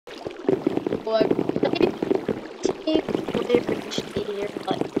team cheater,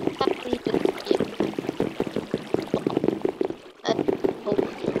 but happy to be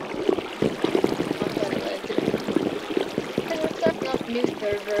we're starting up a new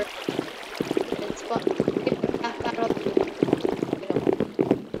server. It's fun.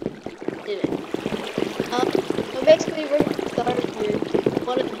 So basically we're gonna start with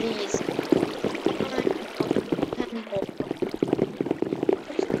one of these.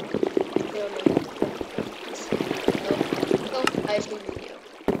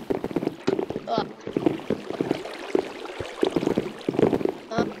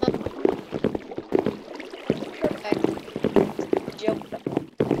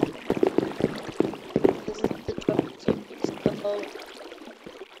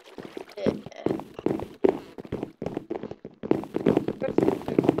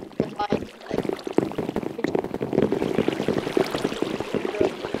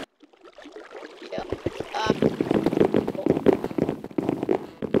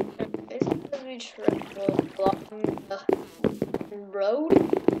 Road.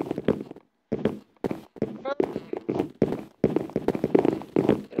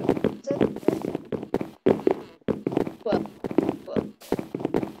 Well,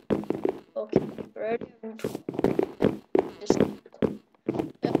 okay, ready? Just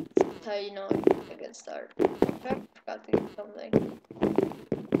that's how you know it's a good start. I forgot to do something.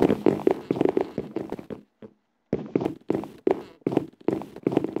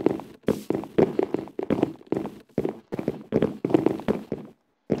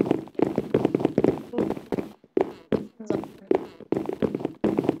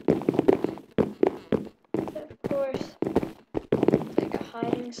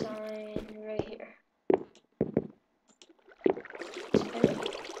 Sign right here.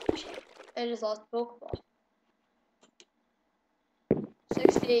 I just lost a Pokeball.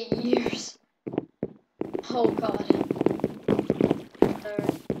 68 years. Oh god.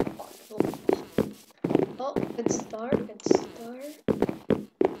 Oh, good start, good start.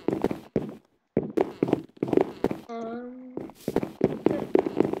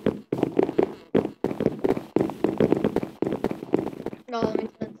 No, let me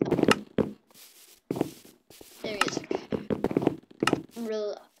turn this up. There he is. Really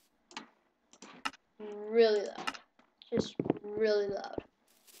loud. Really loud. Just really loud.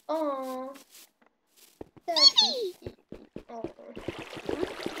 Aww. That's cute. Aww.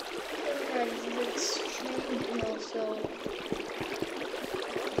 Extreme also.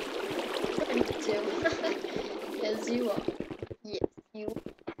 Me too. Yes, you are. Yes, you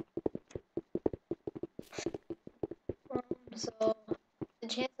are. So, the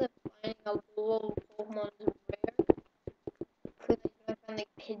chance of finding a blue Pokemon is rare. Because I find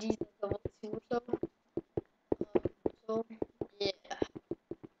like Pidgeys at level 2 or so. So, yeah.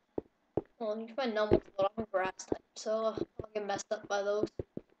 Well, you can find Numbles, but I'm a grass type, so I'll get messed up by those.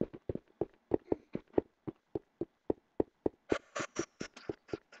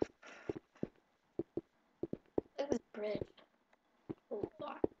 Look at this bridge.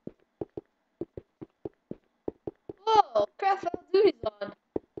 Whoa! Craft Battle Duty's on!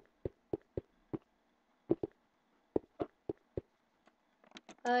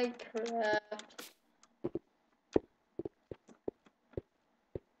 Hi, Craft.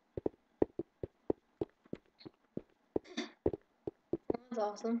 That's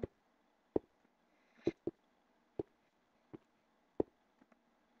awesome.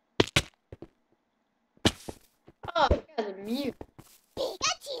 Oh, you guys are mute.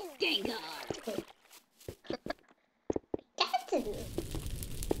 Pikachu! Gengar! Pikachu!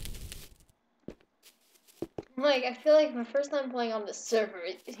 Like, I feel like my first time playing on the server,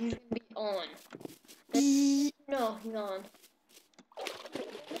 he's gonna be on. No, he's on.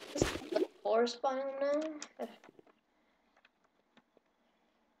 Like, forest biome now?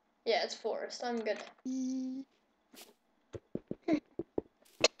 Yeah, it's forest. I'm good.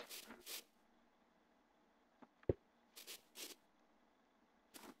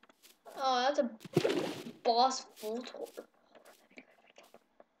 Oh, that's a boss Voltorb.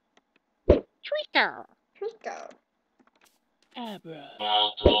 Treecko. Treecko. Abra.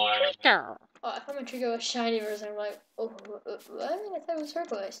 Treecko. Oh, I thought my Treecko was shiny version. I'm like, oh, what? I thought it was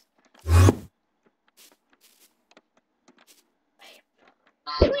turquoise.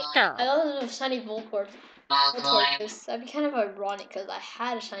 Treecko. I thought it was a shiny Voltorb. That'd be kind of ironic because I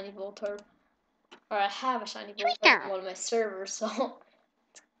had a shiny Voltorb. Or I have a shiny Voltorb on one of my servers, so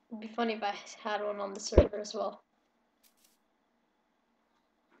it'd be funny if I had one on the server as well.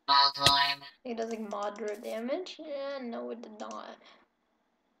 It does like moderate damage? Yeah, no it did not.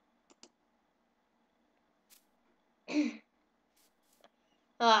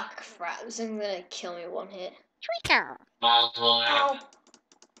 Ah, crap. This thing's gonna kill me one hit. Treecko. Ow.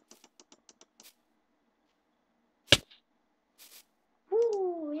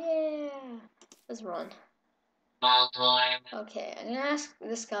 Woo, yeah. Let's run. Okay, I'm gonna ask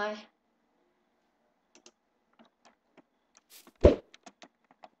this guy.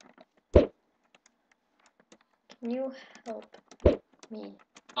 Can you help me?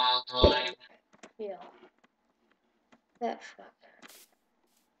 Yeah. That fuck.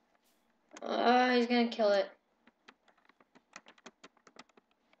 He's gonna kill it.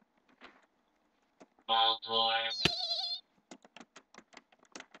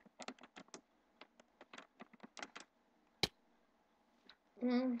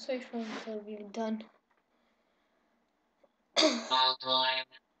 Sorry for until you're done.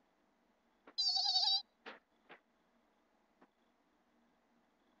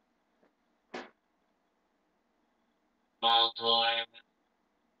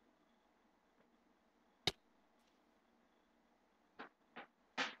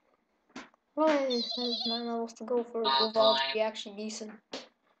 Well, it has 9 levels to go for overall to be actually decent.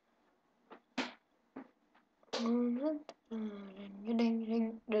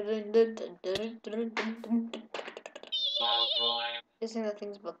 Guessing that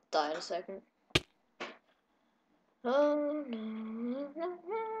thing's about to die in a second. Oh no.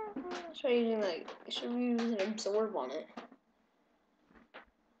 Should I using like should we use an absorb on it?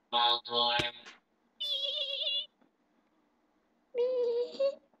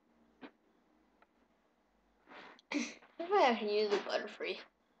 If I actually use the Butterfree, it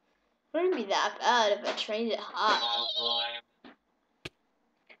wouldn't be that bad if I trained it high.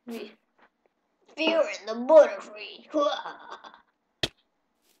 Be fearing the Butterfree.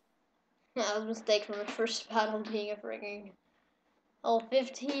 That was a mistake from the first battle being a freaking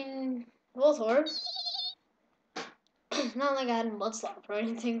L15 Voltorb. It's not like I had a Mudslap or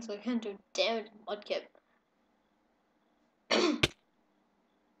anything, so I couldn't do damage in Mudkip.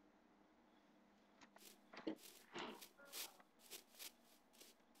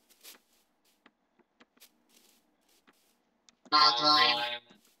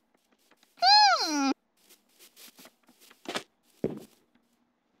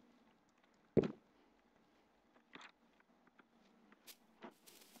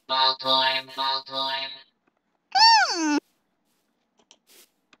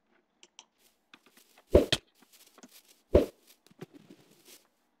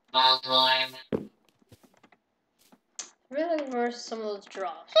 Really worth some of those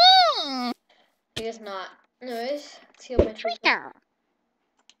drops. I guess not. Anyways, let's heal my Treecko.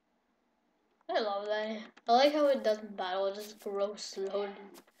 I love that. I like how it doesn't battle, it just grows slowly.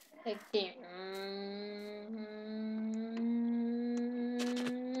 Like, the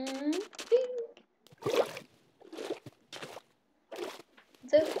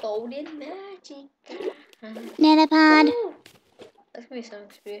golden magic. Metapod. Ooh, that's gonna be some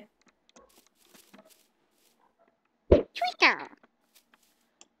XP. Treecko.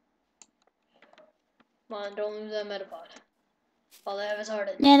 Come on, don't lose that Metapod. All I have is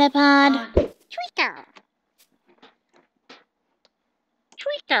Harden. Metapod. Treecko.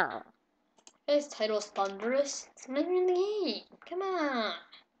 Treecko. His title is Thunderous. It's not even in the game. Come on.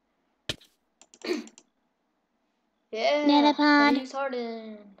 Yeah. Metapod. Use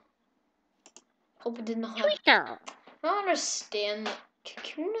Harden. Hope it did not. Treecko. I don't understand.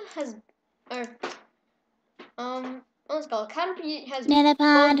 Kakuna has, what's it called? Caterpie has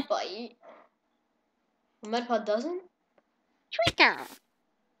Metapod. Bug Bite. Metapod doesn't? Treecko.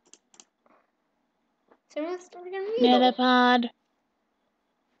 Same with freaking Weedle. Metapod.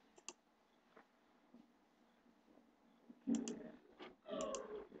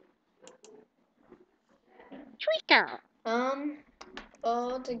 Treecko.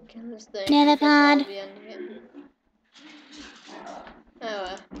 To kill this thing. Metapod. I'll be ending it. Oh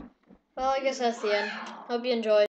well. Well, I guess that's the end. Hope you enjoyed.